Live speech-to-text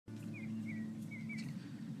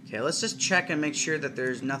Okay, let's just check and make sure that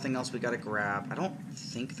there's nothing else we gotta grab. I don't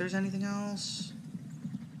think there's anything else.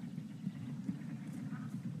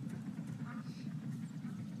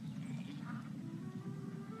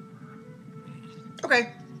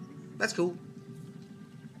 Okay, that's cool.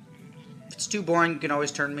 If it's too boring, you can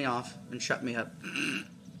always turn me off and shut me up.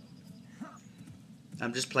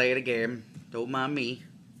 I'm just playing a game. Don't mind me.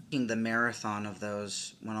 The marathon of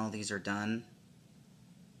those, when all these are done,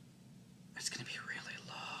 it's gonna be really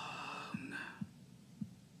long.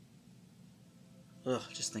 Ugh,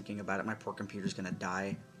 just thinking about it, my poor computer's gonna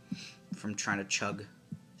die from trying to chug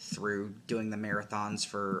through doing the marathons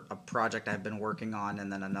for a project I've been working on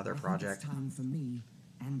and then another project. It's time for me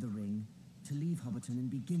and the ring to leave Hobbiton and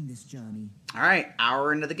begin this journey. All right,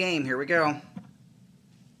 hour into the game. Here we go.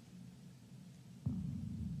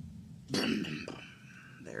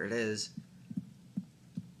 There it is.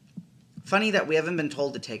 Funny that we haven't been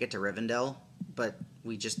told to take it to Rivendell, but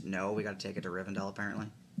we just know we got to take it to Rivendell, apparently.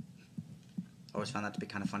 Always found that to be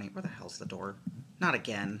kind of funny. Where the hell's the door? Not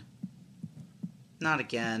again. Not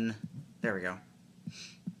again. There we go.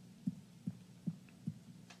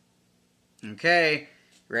 Okay.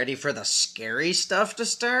 Ready for the scary stuff to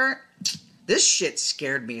start? This shit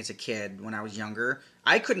scared me as a kid when I was younger.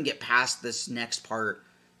 I couldn't get past this next part.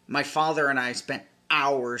 My father and I spent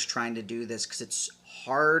hours trying to do this because it's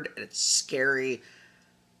hard and it's scary.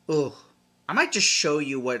 Ugh. I might just show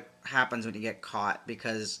you what happens when you get caught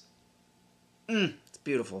because it's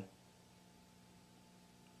beautiful.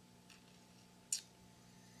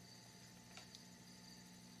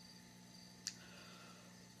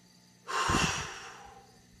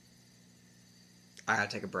 I gotta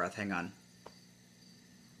take a breath. Hang on.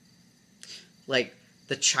 Like,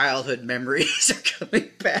 the childhood memories are coming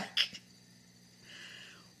back.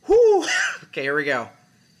 Whew. Okay, here we go.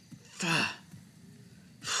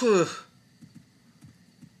 Whew.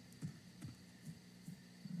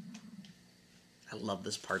 I love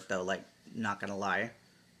this part, though, like, not gonna lie.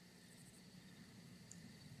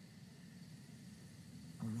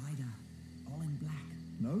 A rider, all in black.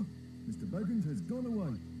 No, Mr. Baggins has gone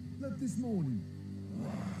away. Left this morning.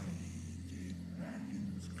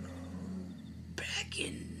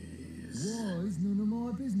 Baggins. Why is none of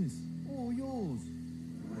my business, or yours?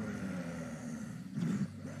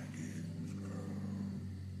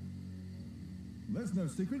 That's no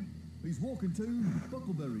secret. He's walking to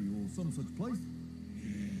Buckleberry or some such place.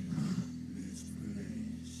 This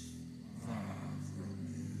place, far from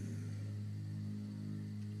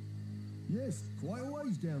here. Yes, quite a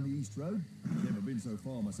ways down the East Road. Never been so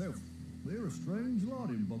far myself. They're a strange lot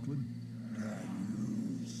in Buckland.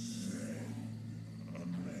 You said a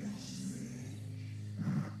message.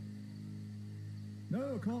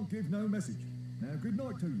 No, I can't give no message. Now, good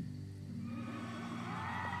night to you.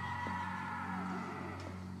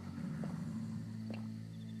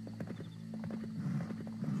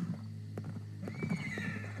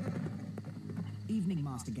 Evening,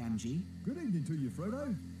 Master Gamgee. Good evening to you,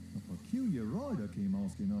 Frodo. A peculiar rider came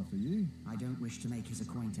asking after you. I don't wish to make his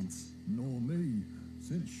acquaintance. Nor me.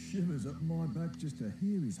 Sent shivers up my back just to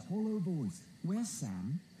hear his hollow voice. Where's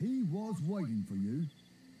Sam? He was waiting for you.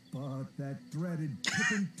 But that dreaded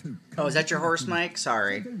Pippin too. Oh, is that your horse, Mike?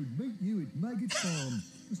 Sorry. They would meet you at Maggot's farm.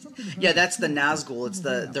 There's something about Yeah, that's the Pippin Nazgul. It's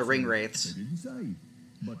the ring They wraiths. didn't say.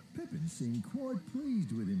 But Pippin seemed quite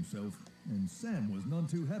pleased with himself, and Sam was none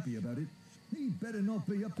too happy about it. He'd better not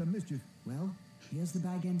be up to mischief. Well, here's the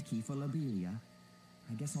bag end key for Lobelia.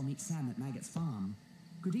 I guess I'll meet Sam at Maggot's farm.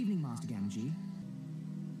 Good evening, Master Gamgee.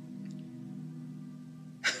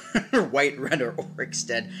 White, red, or orc's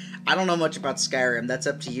dead. I don't know much about Skyrim. That's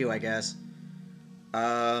up to you, I guess.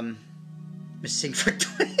 Missing for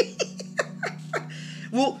 20.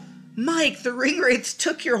 Well, Mike, the ring wraiths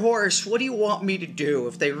took your horse. What do you want me to do?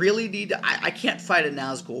 If they really need to, I can't fight a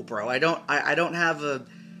Nazgul, bro. I don't have a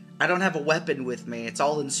weapon with me. It's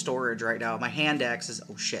all in storage right now. My hand axe is...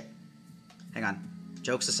 Oh, shit. Hang on.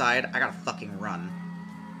 Jokes aside, I gotta fucking run.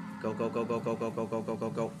 Go, go, go, go, go, go, go, go, go, go,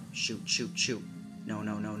 go. Shoot, shoot, shoot. No,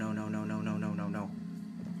 no, no, no, no, no, no, no, no, no, no.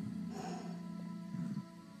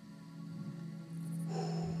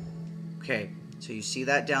 Okay, so you see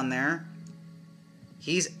that down there?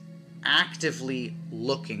 He's actively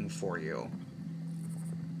looking for you.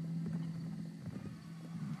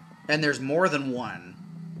 And there's more than one.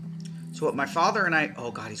 So what my father and I...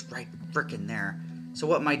 Oh, God, he's right frickin' there. So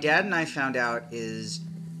what my dad and I found out is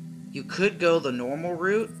you could go the normal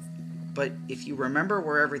route, but if you remember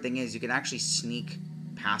where everything is, you can actually sneak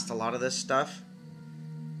past a lot of this stuff.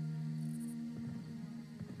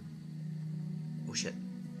 Oh, shit.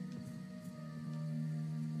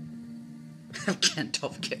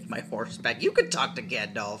 Gandalf, get my horse back. You could talk to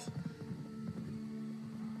Gandalf.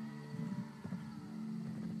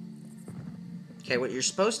 Okay, what you're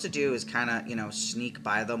supposed to do is kind of, you know, sneak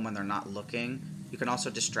by them when they're not looking. You can also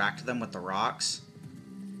distract them with the rocks.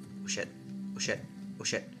 Oh shit. Oh shit. Oh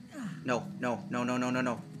shit. No, no, no, no, no, no,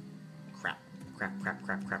 no. Crap. Crap, crap,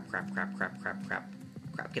 crap, crap, crap, crap, crap, crap, crap.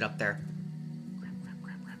 Crap, get up there. Crap, crap,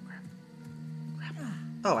 crap, crap, crap. Crap.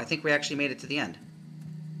 Oh, I think we actually made it to the end.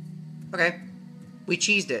 Okay. We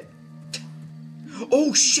cheesed it.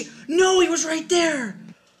 Oh shit! No, he was right there!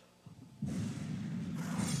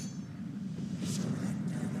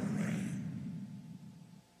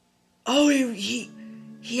 Oh, he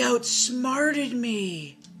outsmarted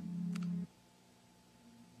me.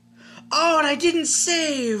 Oh, and I didn't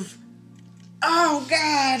save. Oh,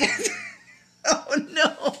 God. Oh,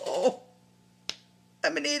 no.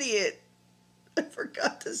 I'm an idiot. I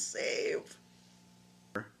forgot to save.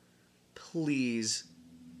 Please.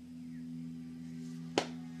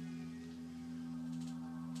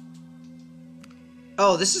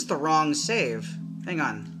 Oh, this is the wrong save. Hang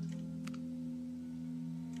on.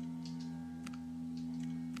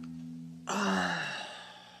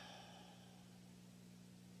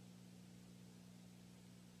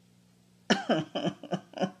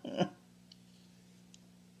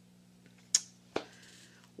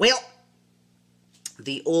 Well,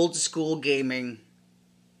 the old school gaming.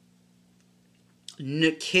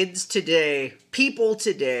 Kids today, people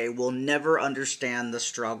today will never understand the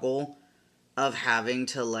struggle of having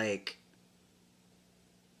to, like,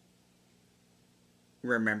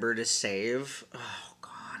 remember to save. Oh,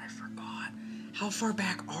 God, I forgot. How far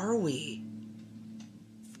back are we?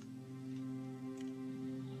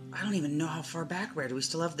 I don't even know how far back we are. Do we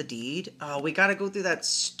still have the deed? Oh, we gotta go through that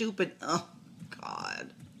stupid... Oh,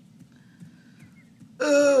 God.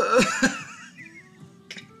 God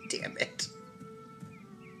damn it.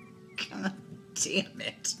 God damn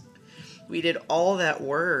it. We did all that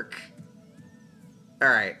work.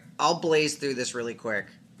 Alright, I'll blaze through this really quick.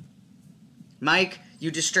 Mike, you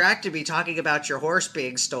distracted me talking about your horse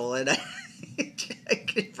being stolen. I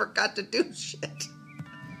forgot to do shit.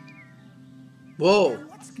 Whoa.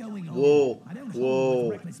 What's going on? Whoa. I don't Whoa. hold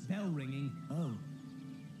with reckless bell ringing. Oh.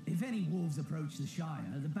 If any wolves approach the Shire,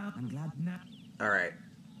 the bout... I'm glad now... Alright.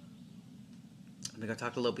 I'm gonna go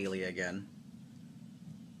talk to Lobelia again.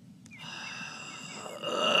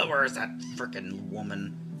 Where is that frickin'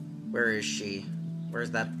 woman? Where is she? Where's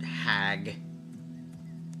that hag?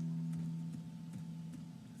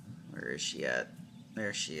 Where is she at?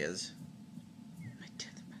 There she is. My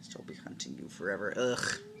death master will be hunting you forever.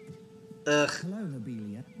 Ugh. Ugh. Hello,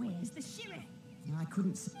 Lobelia. Where's the sheriff? I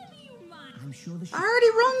couldn't... Never you mind. I'm sure the I already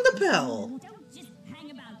rung the bell. Don't just hang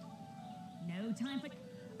about. No time for...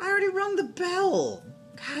 I already rung the bell.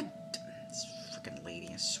 God, this frickin' lady,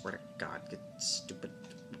 I swear to God, get stupid.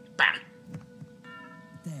 Bah.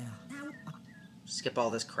 There. Skip all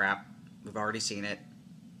this crap. We've already seen it.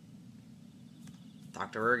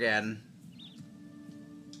 Talk to her again.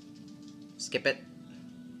 Skip it.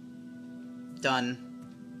 Done.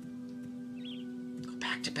 Go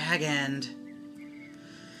back to Bag End.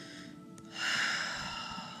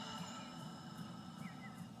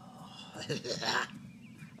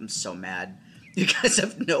 I'm so mad. You guys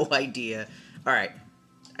have no idea. Alright.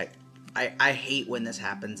 I hate when this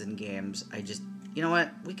happens in games. I just... You know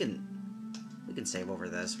what? We can save over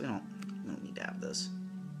this. We don't need to have this.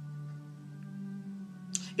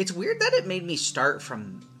 It's weird that it made me start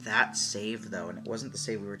from that save, though, and it wasn't the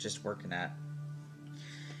save we were just working at.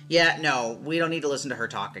 Yeah, no, we don't need to listen to her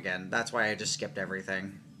talk again. That's why I just skipped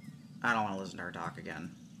everything. I don't want to listen to her talk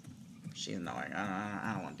again. She's annoying.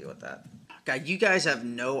 I don't want to deal with that. God, you guys have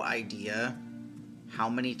no idea how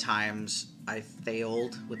many times I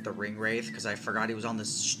failed with the ring wraith because I forgot he was on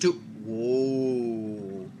this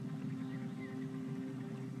Whoa.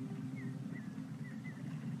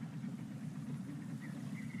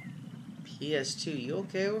 PS2, you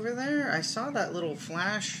okay over there? I saw that little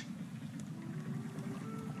flash.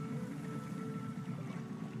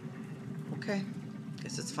 Okay.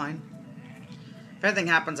 Guess it's fine. If anything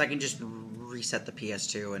happens, I can just reset the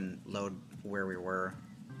PS2 and load where we were.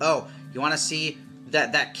 Oh, you want to see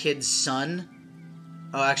that kid's son?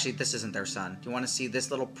 Oh, actually, this isn't their son. Do you want to see this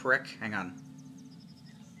little prick? Hang on.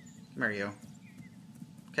 Come here, you.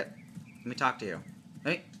 Okay. Let me talk to you.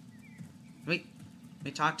 Let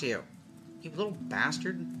me talk to you. You little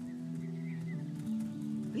bastard.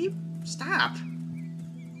 You stop.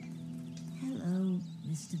 Hello,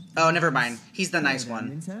 Mr. Oh, never mind. He's the nice Hello, one.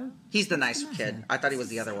 Minto. He's the nice kid. I thought he was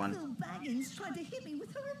the other one. Little Baggins tried to hit me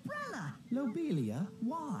with her umbrella. Lobelia,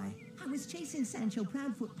 why? I was chasing Sancho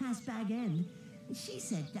Proudfoot past Bag End. She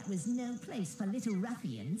said that was no place for little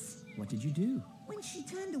ruffians. What did you do? When she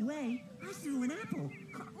turned away, I threw an apple.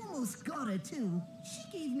 I almost got her, too. She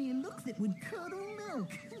gave me a look that would curdle milk.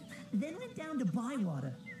 Then went down to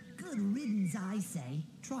Bywater. Good riddance, I say.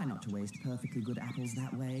 Try not to waste perfectly good apples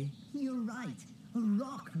that way. You're right. A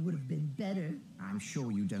rock would have been better. I'm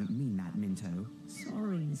sure you don't mean that, Minto.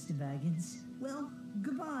 Sorry, Mr. Baggins. Well,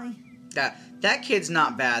 goodbye. That kid's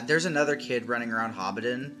not bad. There's another kid running around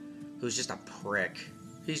Hobbiton who's just a prick.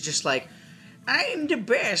 He's just like, I'm the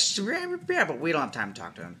best. But we don't have time to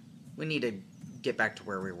talk to him. We need to get back to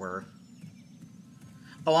where we were.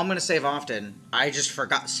 Oh, I'm going to save often. I just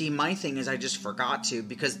forgot. See, my thing is I just forgot to,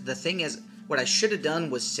 because the thing is, what I should have done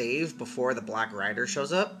was save before the Black Rider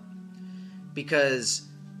shows up. Because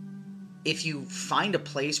if you find a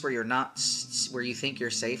place where you're not, where you think you're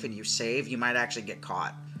safe and you save, you might actually get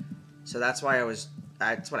caught. So that's why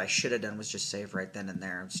that's what I should have done, was just save right then and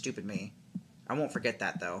there. Stupid me. I won't forget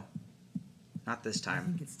that, though. Not this time. I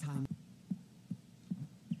think it's time.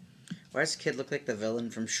 Why does this kid look like the villain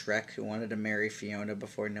from Shrek who wanted to marry Fiona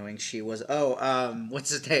before knowing she was... what's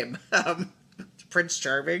his name? Prince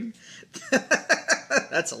Charming?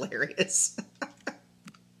 That's hilarious.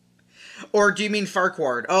 Or do you mean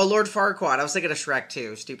Farquaad? Oh, Lord Farquaad. I was thinking of Shrek,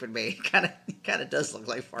 too. Stupid me. Kind of does look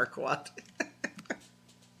like Farquaad.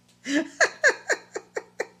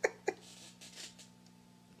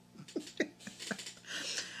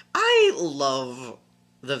 I love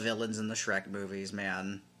the villains in the Shrek movies,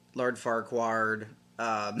 man. Lord Farquaad,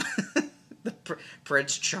 the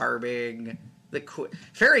Prince Charming, the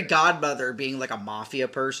Fairy Godmother being like a mafia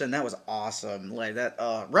person. That was awesome. Like that.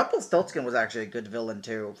 Rumpelstiltskin was actually a good villain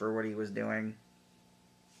too for what he was doing.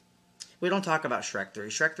 We don't talk about Shrek 3.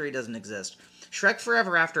 Shrek 3 doesn't exist. Shrek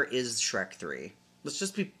Forever After is Shrek 3. Let's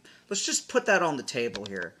just put that on the table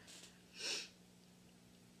here.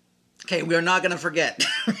 Okay, we are not going to forget.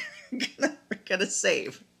 We're going to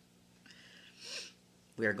save.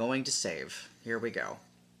 We are going to save. Here we go.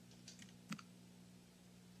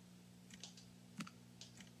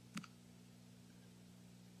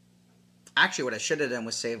 Actually, what I should have done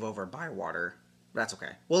was save over Bywater. That's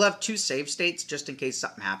okay. We'll have 2 save states just in case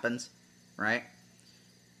something happens, right?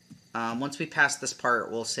 Once we pass this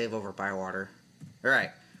part, we'll save over Bywater. All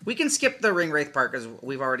right. We can skip the Ringwraith part because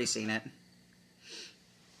we've already seen it.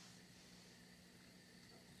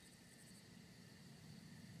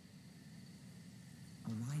 A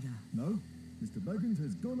rider. No, Mr. Baggins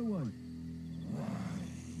has gone away.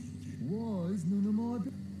 Why is none of my...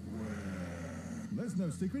 That's no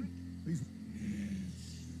secret. He's...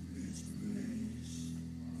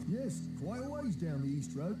 Yes, quite a ways down the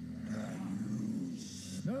East Road.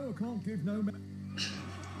 No, I can't give no...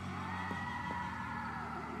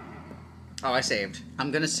 Oh, I saved. I'm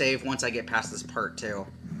going to save once I get past this part, too.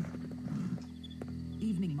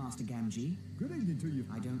 Evening, Master Gamgee. Good evening to you.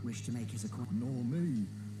 I don't wish to make his acquaintance. Nor me.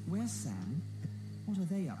 Where's Sam? What are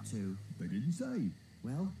they up to? They didn't say.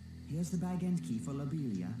 Well, here's the bag end key for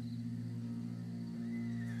Lobelia.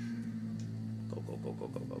 Go, go, go, go,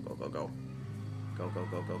 go, go, go, go, go. Go, go,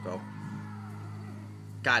 go, go, go.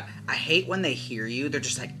 God, I hate when they hear you. They're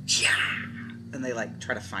just like, yeah! And they, like,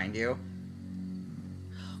 try to find you.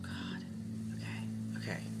 Oh, God.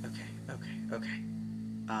 Okay.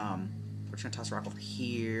 We're just gonna toss a rock over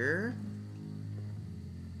here.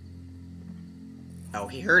 Oh,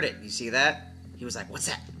 he heard it. You see that? He was like, what's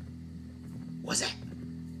that? What's that?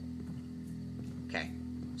 Okay.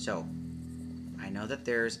 So, I know that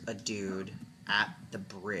there's a dude at the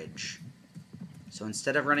bridge. So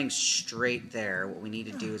instead of running straight there, what we need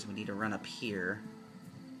to do is we need to run up here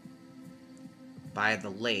by the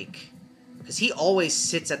lake. Because he always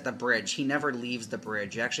sits at the bridge. He never leaves the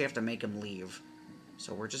bridge. You actually have to make him leave.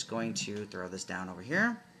 So we're just going to throw this down over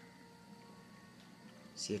here.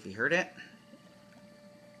 See if he heard it.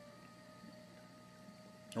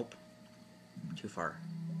 Nope. Too far.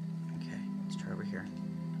 Okay, let's try over here.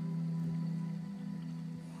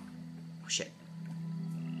 Oh, shit.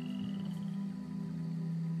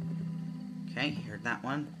 Okay, he heard that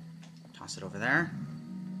one. Toss it over there.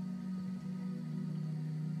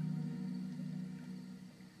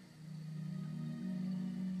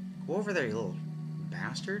 Go over there, you little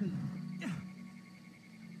bastard.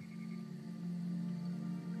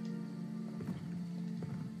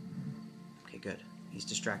 Okay, good. He's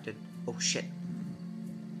distracted. Oh, shit.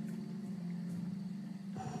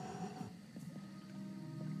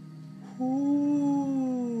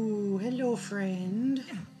 Ooh, hello, friend.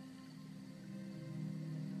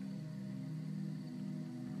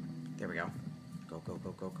 There we go. Go, go,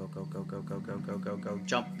 go, go, go, go, go, go, go, go, go, go, go.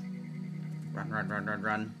 Jump. Run, run, run, run,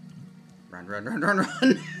 run. Run, run, run, run,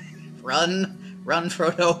 run. Run, run,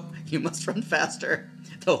 Frodo. You must run faster.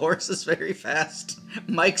 The horse is very fast.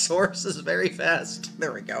 Mike's horse is very fast.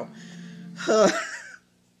 There we go.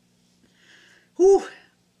 Whew.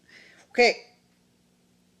 Okay.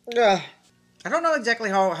 I don't know exactly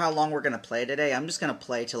how long we're going to play today. I'm just going to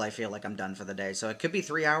play till I feel like I'm done for the day. So it could be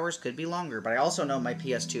 3 hours, could be longer. But I also know my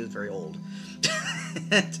PS2 is very old.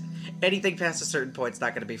 Anything past a certain point is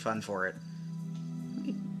not going to be fun for it.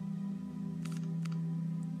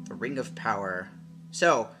 The Ring of Power.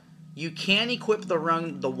 So, you can equip the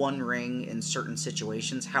one ring in certain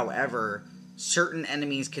situations. However, certain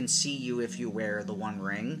enemies can see you if you wear the one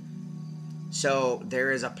ring. So,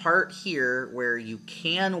 there is a part here where you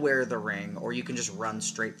can wear the ring, or you can just run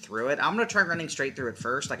straight through it. I'm going to try running straight through it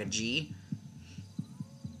first, like a G.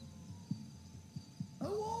 A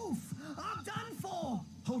wolf! I'm done for!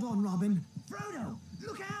 Hold on, Robin. Frodo,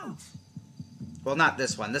 look out! Well, not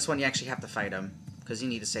this one. This one you actually have to fight him, because you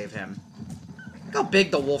need to save him. Look how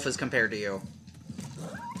big the wolf is compared to you.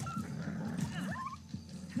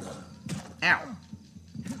 Ow.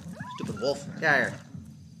 Stupid wolf. Get out of here.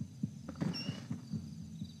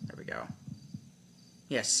 There we go.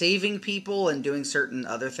 Yeah, saving people and doing certain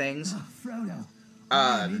other things. Frodo.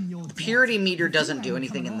 Purity meter doesn't do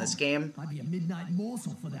anything in this game. I'd be a midnight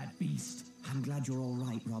morsel for that beast. I'm glad you're all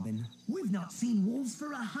right, Robin. We've not seen wolves for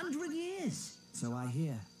 100 years. So I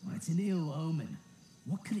hear. Well, it's an ill omen.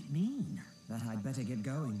 What could it mean? That I'd better get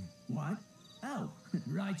going. What? Oh,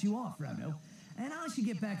 right you are, Frodo. And I should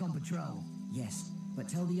get back on patrol. Yes, but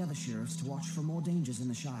tell the other sheriffs to watch for more dangers in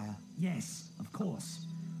the Shire. Yes, of course.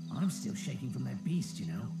 I'm still shaking from that beast, you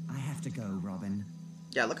know. I have to go, Robin.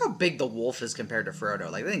 Yeah, look how big the wolf is compared to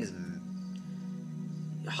Frodo. Like, the thing is...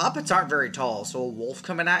 Hobbits aren't very tall, so a wolf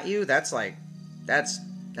coming at you, that's like... That's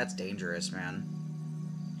dangerous, man.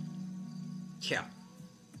 Yeah.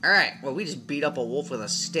 Alright, well, we just beat up a wolf with a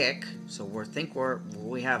stick, so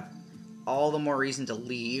we have all the more reason to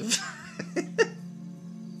leave.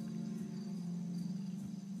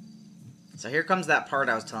 So here comes that part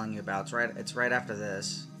I was telling you about. It's right after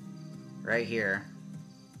this. Right here.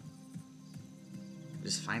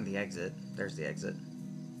 Just find the exit. There's the exit.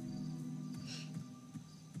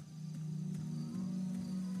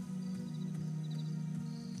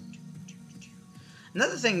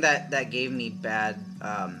 Another thing that gave me bad,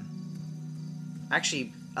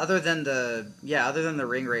 actually, other than the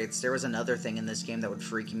ring rates, there was another thing in this game that would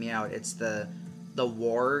freak me out. It's the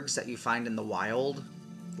wargs that you find in the wild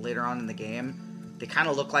later on in the game. They kind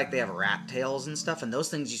of look like they have rat tails and stuff, and those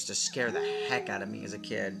things used to scare the heck out of me as a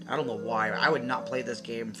kid. I don't know why. I would not play this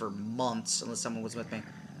game for months unless someone was with me.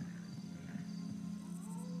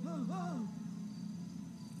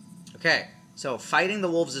 Okay, so fighting the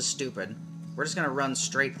wolves is stupid. We're just going to run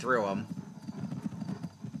straight through them.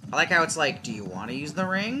 I like how it's like, do you want to use the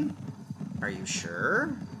ring? Are you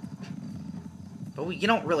sure? But you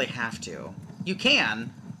don't really have to. You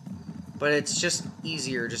can, but it's just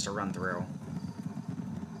easier just to run through.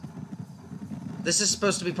 This is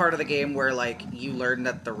supposed to be part of the game where, like, you learn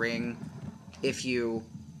that the ring, if you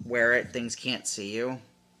wear it, things can't see you.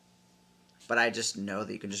 But I just know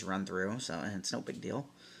that you can just run through, so it's no big deal.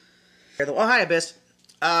 Oh, hi, Abyss.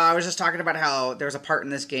 I was just talking about how there was a part in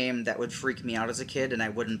this game that would freak me out as a kid, and I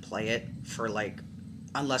wouldn't play it for, like,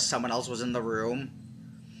 unless someone else was in the room.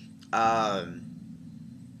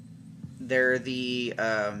 They're the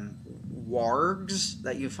wargs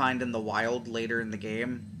that you find in the wild later in the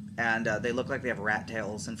game. And they look like they have rat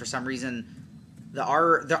tails, and for some reason, the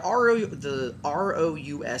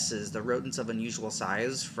ROUSs, the rodents of unusual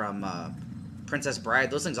size from Princess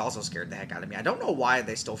Bride, those things also scared the heck out of me. I don't know why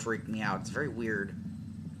they still freak me out. It's very weird.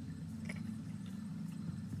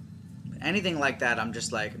 Anything like that, I'm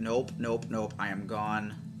just like, nope, nope, nope, I am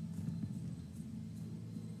gone.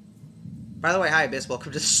 By the way, hi Abyss,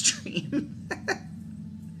 welcome to the stream.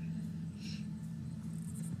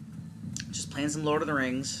 Just playing some Lord of the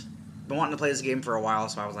Rings. Been wanting to play this game for a while,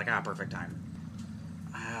 so I was like, perfect time.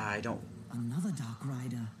 I don't... Another Dark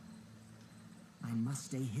Rider. I must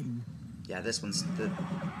stay hidden. Yeah, this one's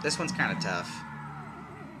kind of tough.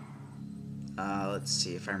 Let's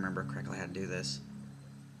see if I remember correctly how to do this.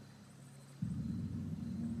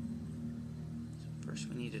 So first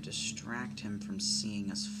we need to distract him from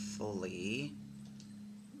seeing us fully.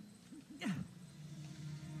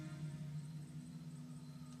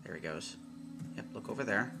 There he goes. Yep, look over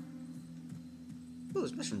there. Ooh,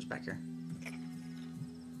 there's mushrooms back here.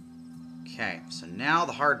 Okay, so now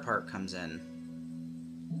the hard part comes in.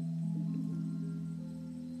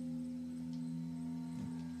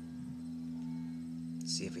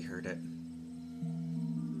 Let's see if he heard it.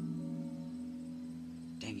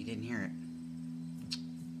 Dang Dang, you didn't hear it.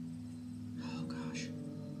 Oh, gosh.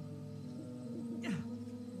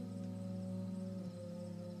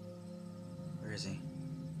 Where is he?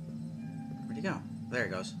 Where'd he go? There he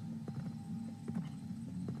goes.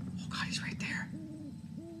 Oh, God, he's right there.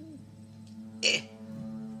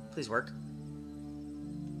 Please work.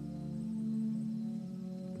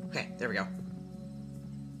 Okay, there we go.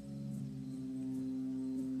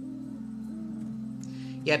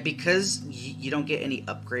 Yeah, because you don't get any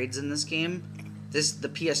upgrades in this game, the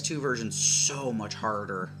PS2 version's so much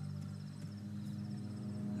harder.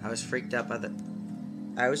 I was freaked out by the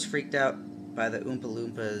Oompa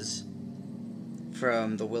Loompas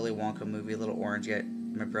from the Willy Wonka movie, Little Orange, yet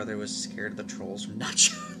my brother was scared of the trolls from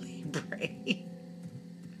Nacho Libre.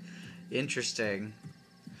 Interesting.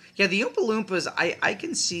 Yeah, the Oompa Loompas, I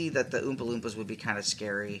can see that the Oompa Loompas would be kind of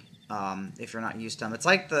scary if you're not used to them. It's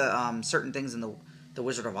like the certain things in the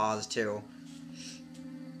Wizard of Oz, too.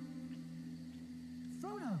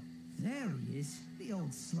 Frodo! There he is, the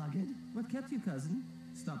old sluggard. What kept you, cousin?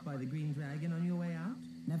 Stopped by the Green Dragon on your way out?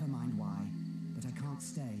 Never mind why, but I can't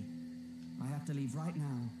stay. I have to leave right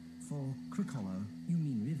now for Crickhollow. You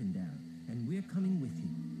mean Rivendell, and we're coming with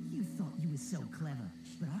you. You thought you were so clever,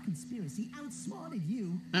 but our conspiracy outsmarted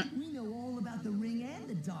you. We know all about the Ring and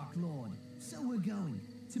the Dark Lord, so we're going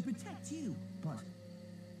to protect you. But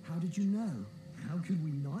how did you know? How could we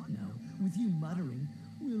not know? With you muttering,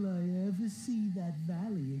 will I ever see that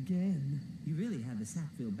valley again? You really have the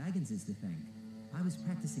Sackville Bagginses to thank. I was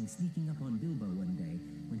practicing sneaking up on Bilbo one day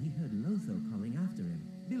when he heard Lotho calling after him.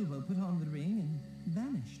 Bilbo put on the ring and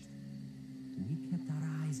vanished. We kept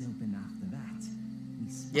our eyes open after that.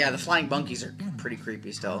 Yeah, the flying monkeys are pretty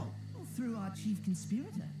creepy still. Through our chief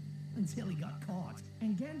conspirator, until he got caught.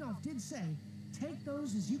 And Gandalf did say, take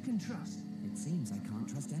those as you can trust. It seems I can't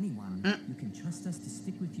trust anyone. You can trust us to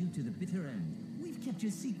stick with you to the bitter end. We've kept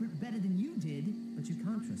your secret better than you did. But you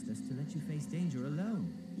can't trust us to let you face danger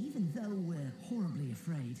alone. Even though we're horribly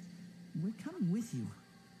afraid, we're coming with you.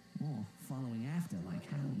 Or following after like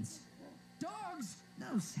hounds. Dogs!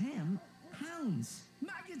 No, Sam. Hounds.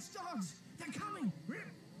 Maggots, dogs! They're coming! Rip!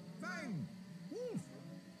 Fang! Wolf!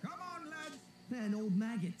 Come on, lads! An old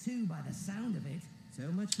maggot, too, by the sound of it.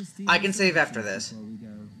 So much for stealing. I can save after this. Before we go.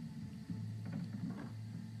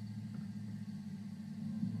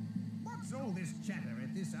 What's all this chatter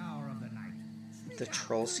at this hour of the night? The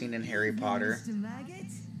troll scene in Harry Potter. Mr. Maggot?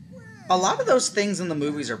 A lot of those things in the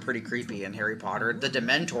movies are pretty creepy in Harry Potter. The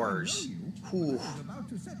Dementors. Whew. I was about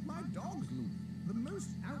to set my dogs loose. The most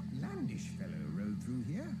outlandish fellow rode through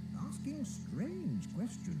here, asking strange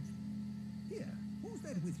questions. Here, who's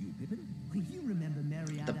that with you, Pippin? Will you remember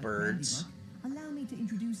Mary The birds. Allow me to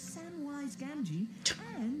introduce Samwise Gamgee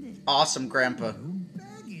and... Awesome, Grandpa.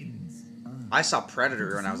 Baggins. I saw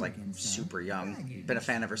Predator when I was like super young. Been a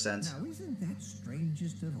fan ever since. Now, isn't that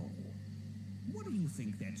strangest of all? What do you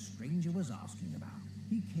think that stranger was asking about?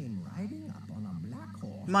 He came riding up on a black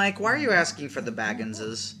horse. Mike, why are you asking for the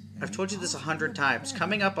Bagginses? I've told you this 100 times.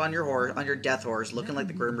 Coming up on your horse, on your death horse, looking like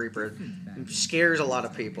the Grim Reaper, scares a lot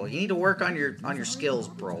of people. You need to work on your skills,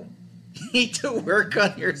 bro. You need to work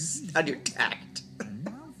on your tact. And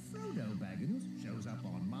now Frodo Baggins shows up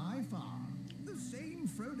on my farm. The same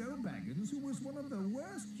Frodo Baggins who was one of the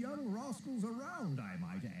worst young rascals around, I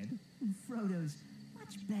might add. Frodo's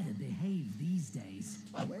much better behaved these days.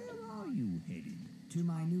 Where are you headed? To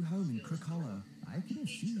my new home in Crickhollow. I can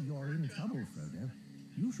see you're in trouble, Frodo.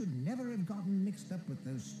 You should never have gotten mixed up with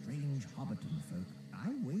those strange Hobbiton folk. I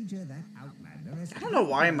wager that Outlander has... I don't know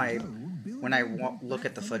why when I look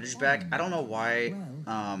at the footage back, I don't know why,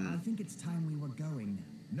 I think it's time we were going.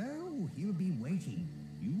 No, he'll be waiting.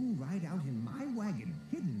 You ride out in my wagon,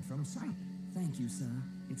 hidden from sight. Thank you, sir.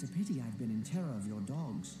 It's a pity I've been in terror of your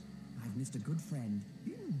dogs. I've missed a good friend.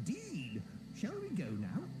 Indeed. Shall we go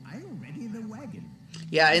now? I'll ready the wagon.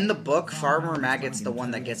 Yeah, in the book, Farmer Maggot's the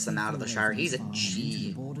one that gets them out of the Shire. He's a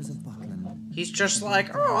G. He's just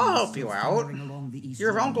like, oh, I'll help you out.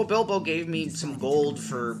 Your Uncle Bilbo gave me some gold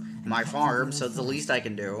for my farm, so it's the least I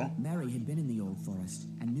can do. Merry had been in the Old Forest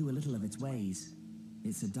and knew a little of its ways.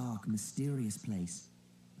 It's a dark, mysterious place,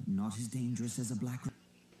 but not as dangerous as a black...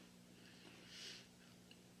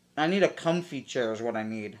 I need a comfy chair is what I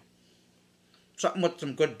need. Something with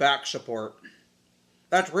some good back support.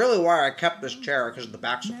 That's really why I kept this chair, because of the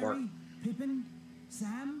back support. Merry, Pippin,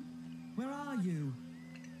 Sam, where are you?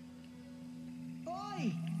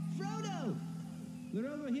 Oi, Frodo! We're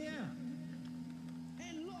over here.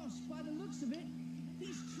 And lost by the looks of it.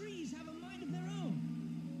 These trees have a mind of their own.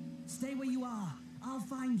 Stay where you are. I'll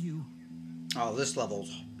find you. Oh, this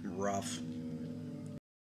level's rough.